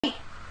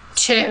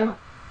2,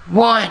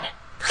 1,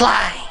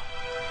 play.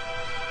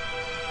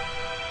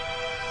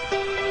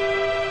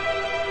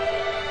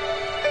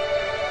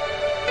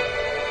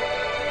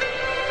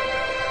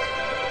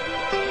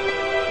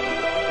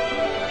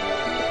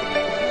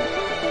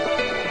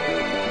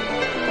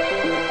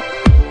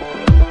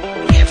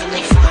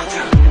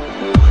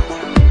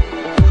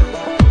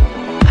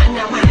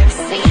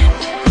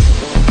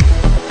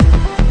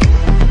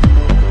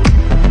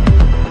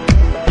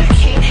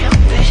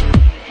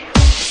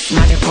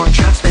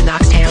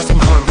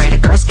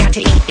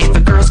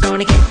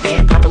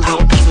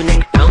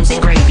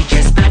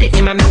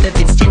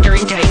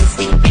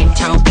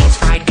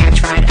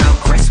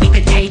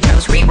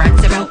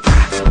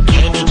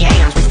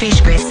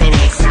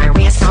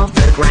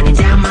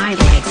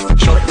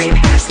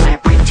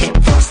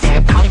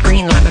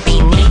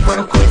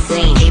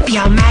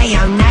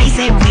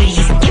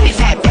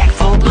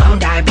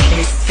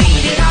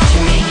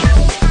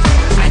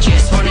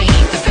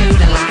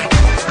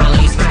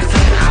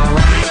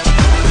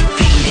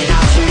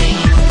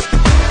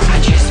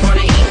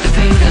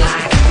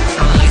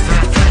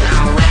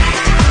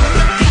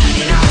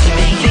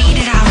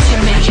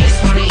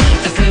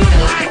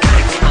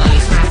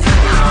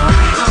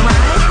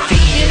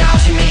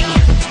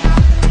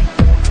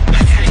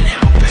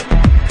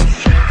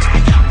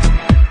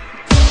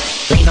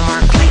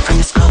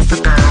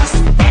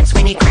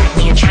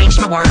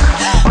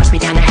 Watch me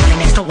down the alley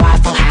next to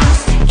Waffle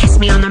House. Kiss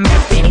me on the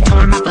mouth and he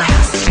tore my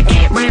blouse. I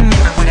can't remember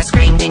what I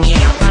screamed and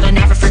yelled, but I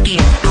never forget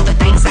all the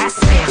things I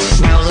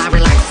smelled. No lie,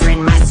 relaxer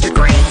and mustard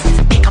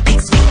greens, pickle pig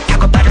sweet,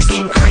 alcohol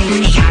butterskin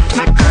cream. He hopped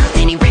my girl,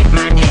 then he ripped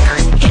my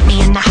knickers, hit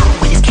me in the hole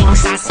with his king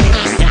size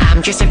Snickers. Now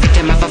I'm just a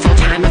victim of a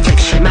full-time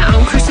affliction. My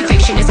own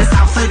crucifixion is a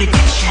soft food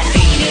addiction.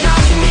 Feed it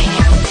all to me.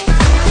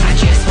 I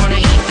just wanna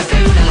eat the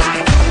food I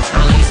like.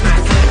 I'll lose my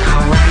foot,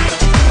 alright.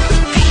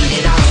 Feed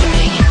it all to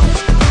me.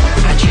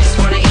 I just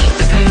wanna eat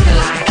the food I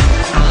like.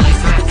 I'll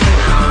lose my foot,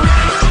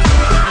 alright.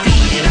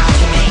 Feed it all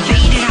to me.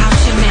 Feed it all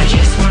to me. I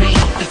just wanna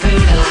eat the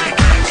food I like.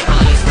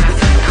 I'll lose my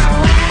foot,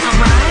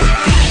 alright.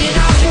 Feed it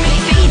all to me.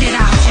 Feed it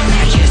all to me.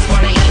 I just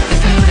wanna eat the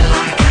food I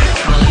like.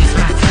 I'll lose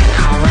my foot,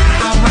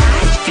 alright.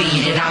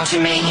 Feed it all to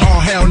me. Oh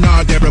hell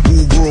nah, Debra,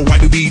 boo girl, why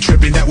you be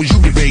tripping? That was you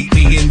debate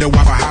me in the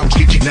Waffle House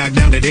kitchen. Knocked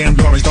down the damn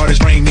door and started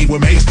spraying me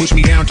with mace. Pushed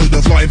me down to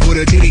the floor and put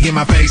a titty in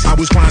my face. I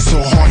was crying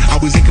so hard, I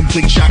was in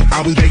complete shock.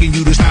 I was begging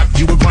you to stop.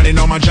 You were grunting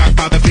on my jock,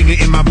 pop the finger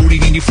in my booty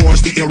and you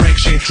forced the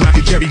erection. Drop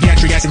your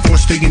geriatric ass and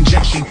forced the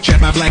injection.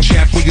 Chat my black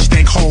shaft with your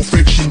stank hole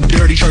friction.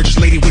 Dirty church's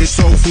lady with a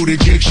soul food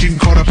addiction.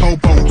 Caught a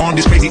popo on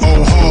this crazy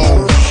old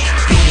hoe.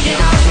 Feed it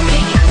all